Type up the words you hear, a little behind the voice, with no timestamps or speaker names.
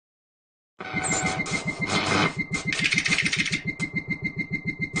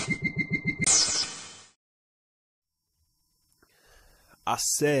I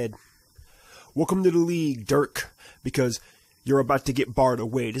said, welcome to the league, Derk, because you're about to get barred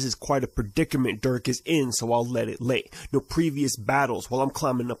away. This is quite a predicament Derk is in, so I'll let it lay. No previous battles while I'm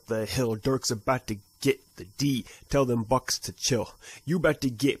climbing up the hill. Derk's about to get the D. Tell them bucks to chill. You about to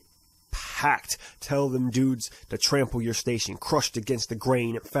get packed. Tell them dudes to trample your station. Crushed against the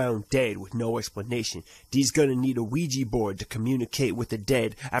grain and found dead with no explanation. D's gonna need a Ouija board to communicate with the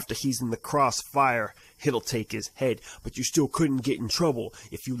dead. After he's in the crossfire, it'll take his head. But you still couldn't get in trouble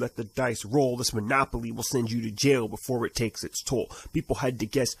if you let the dice roll. This monopoly will send you to jail before it takes its toll. People had to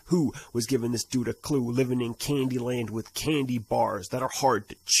guess who was giving this dude a clue. Living in Candyland with candy bars that are hard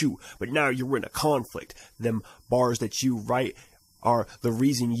to chew. But now you're in a conflict. Them bars that you write are the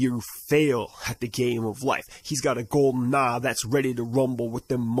reason you fail at the game of life. He's got a golden knob that's ready to rumble. With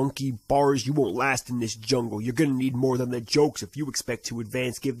them monkey bars, you won't last in this jungle. You're gonna need more than the jokes if you expect to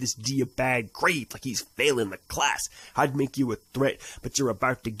advance. Give this D a bad grade like he's failing the class. I'd make you a threat, but you're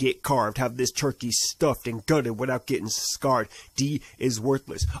about to get carved. Have this turkey stuffed and gutted without getting scarred. D is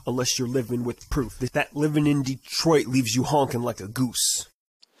worthless unless you're living with proof that living in Detroit leaves you honking like a goose.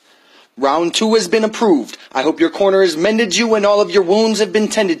 Round 2 has been approved. I hope your corner has mended you and all of your wounds have been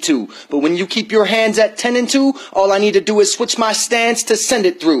tended to. But when you keep your hands at 10 and 2, all I need to do is switch my stance to send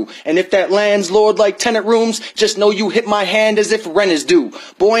it through. And if that lands Lord like tenant rooms, just know you hit my hand as if rent is due.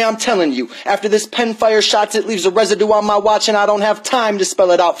 Boy, I'm telling you, after this pen fire shots, it leaves a residue on my watch and I don't have time to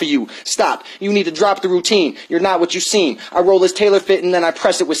spell it out for you. Stop. You need to drop the routine. You're not what you seem. I roll his tailor fit and then I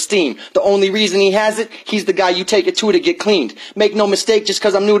press it with steam. The only reason he has it, he's the guy you take it to get cleaned. Make no mistake, just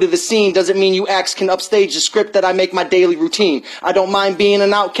cause I'm new to the scene doesn't mean you acts can upstage the script that I make my daily routine. I don't mind being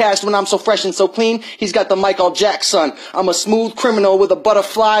an outcast when I'm so fresh and so clean. He's got the Michael Jack son. I'm a smooth criminal with a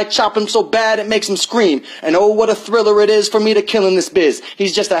butterfly. Chop him so bad it makes him scream. And oh, what a thriller it is for me to kill in this biz.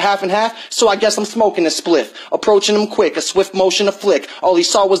 He's just a half and half, so I guess I'm smoking a spliff. Approaching him quick, a swift motion, a flick. All he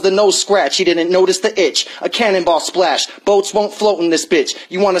saw was the nose scratch. He didn't notice the itch. A cannonball splash. Boats won't float in this bitch.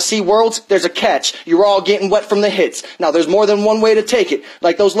 You want to see worlds? There's a catch. You're all getting wet from the hits. Now there's more than one way to take it.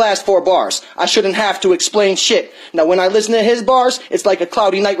 Like those last 4 bars. I shouldn't have to explain shit. Now when I listen to his bars, it's like a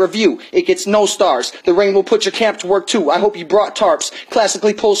cloudy night review. It gets no stars. The rain will put your camp to work too. I hope you brought tarps.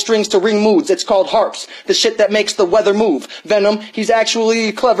 Classically pull strings to ring moods. It's called harps. The shit that makes the weather move. Venom, he's actually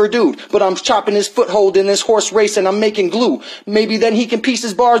a clever dude. But I'm chopping his foothold in this horse race and I'm making glue. Maybe then he can piece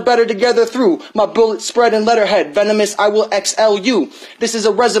his bars better together through my bullet spread and letterhead. Venomous, I will XL you. This is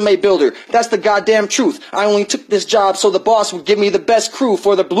a resume builder. That's the goddamn truth. I only took this job so the boss would give me the best crew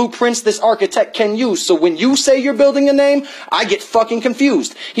for the blueprints this architect can use. So when you say you're building a name, I get fucking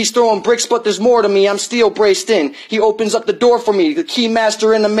confused. He's throwing bricks, but there's more to me. I'm steel braced in. He opens up the door for me, the key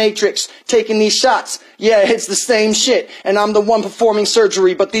master in the matrix, taking these shots. Yeah, it's the same shit, and I'm the one performing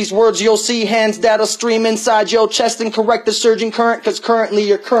surgery. But these words you'll see, hands data stream inside your chest and correct the surging current, cause currently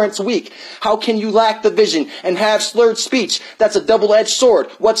your current's weak. How can you lack the vision and have slurred speech? That's a double-edged sword.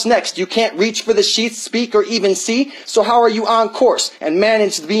 What's next? You can't reach for the sheath, speak, or even see? So how are you on course and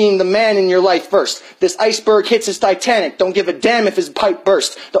manage being the man in your life first? This iceberg hits his Titanic. Don't give a damn if his pipe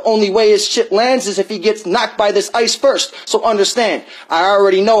bursts. The only way his shit lands is if he gets knocked by this ice first. So understand, I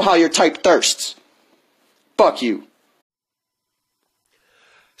already know how your type thirsts. Fuck you.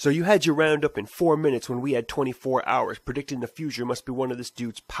 So you had your round up in 4 minutes when we had 24 hours. Predicting the future must be one of this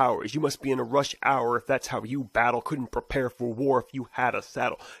dude's powers. You must be in a rush hour if that's how you battle. Couldn't prepare for war if you had a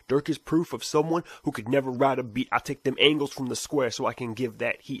saddle. Derk is proof of someone who could never ride a beat. I take them angles from the square so I can give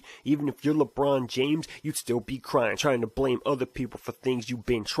that heat. Even if you're LeBron James, you'd still be crying, trying to blame other people for things you've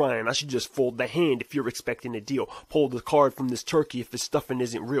been trying. I should just fold the hand if you're expecting a deal. Pull the card from this turkey if his stuffing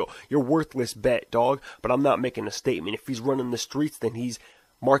isn't real. You're worthless bet, dog, but I'm not making a statement. If he's running the streets, then he's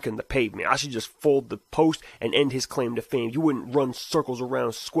marking the pavement. I should just fold the post and end his claim to fame. You wouldn't run circles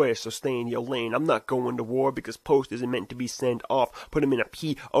around squares, so stay in your lane. I'm not going to war because post isn't meant to be sent off. Put him in a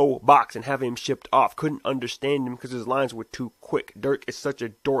P.O. box and have him shipped off. Couldn't understand him because his lines were too quick. Derk is such a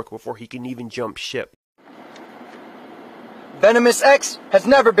dork before he can even jump ship. Venomous X has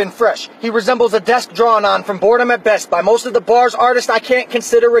never been fresh. He resembles a desk drawn on from boredom at best by most of the B.A.R.Z artists I can't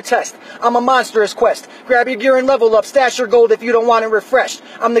consider a test. I'm a monstrous quest. Grab your gear and level up. Stash your gold if you don't want it refreshed.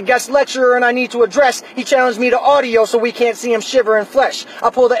 I'm the guest lecturer and I need to address. He challenged me to audio so we can't see him shiver in flesh. I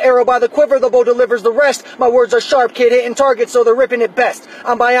pull the arrow by the quiver, the bow delivers the rest. My words are sharp, kid, hitting targets so they're ripping it best.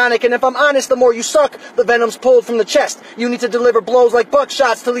 I'm bionic and if I'm honest, the more you suck, the venom's pulled from the chest. You need to deliver blows like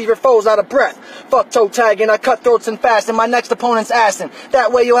buckshots to leave your foes out of breath. Fuck toe tagging, I cut throats and fast. In my next blast opponents' assing.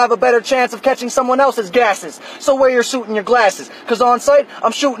 That way you'll have a better chance of catching someone else's gases. So wear your suit and your glasses, cause on sight,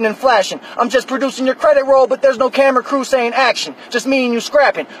 I'm shooting and flashing. I'm just producing your credit roll, but there's no camera crew saying action. Just me and you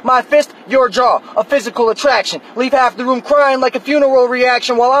scrapping. My fist, your jaw, a physical attraction. Leave half the room crying like a funeral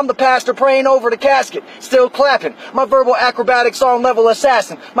reaction while I'm the pastor praying over the casket, still clapping. My verbal acrobatics on level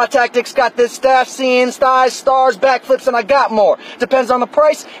assassin. My tactics got this staff seeing thighs, stars, backflips, and I got more. Depends on the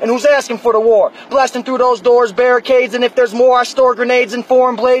price and who's asking for the war. Blasting through those doors, barricades, and if there's more, I store grenades and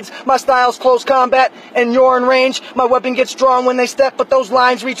foreign blades. My style's close combat, and you're in range. My weapon gets drawn when they step, but those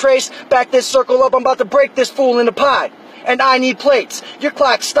lines retrace. Back this circle up, I'm about to break this fool into pie. And I need plates. Your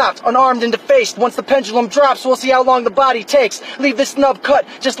clock stopped, unarmed and defaced. Once the pendulum drops, we'll see how long the body takes. Leave this snub cut,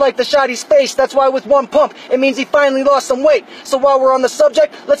 just like the shotty's face. That's why with one pump, it means he finally lost some weight. So while we're on the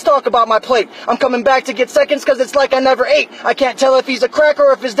subject, let's talk about my plate. I'm coming back to get seconds, cause it's like I never ate. I can't tell if he's a cracker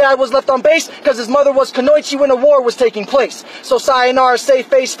or if his dad was left on base, cause his mother was Kunoichi when a war was taking place. So sayonara, save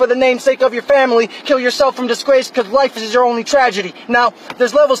face for the namesake of your family. Kill yourself from disgrace, cause life is your only tragedy. Now,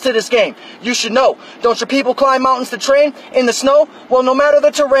 there's levels to this game. You should know. Don't your people climb mountains to train? In the snow? Well, no matter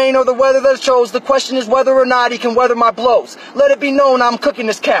the terrain or the weather that chose, the question is whether or not he can weather my blows. Let it be known I'm cooking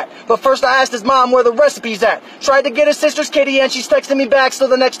this cat. But first I asked his mom where the recipe's at. Tried to get his sister's kitty and she's texting me back, so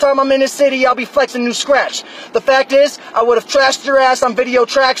the next time I'm in his city I'll be flexing new scratch. The fact is, I would have trashed your ass on video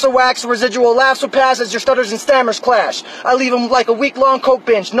tracks or wax. Residual laughs would pass as your stutters and stammers clash. I leave him like a week-long coke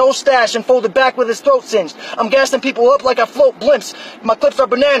binge, no stash, and folded back with his throat singed. I'm gassing people up like I float blimps. My clips are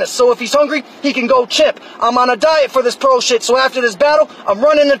bananas, so if he's hungry, he can go chimp. I'm on a diet for this pro shit, so after this battle, I'm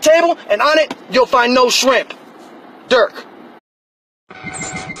running the table, and on it, you'll find no shrimp. Derk.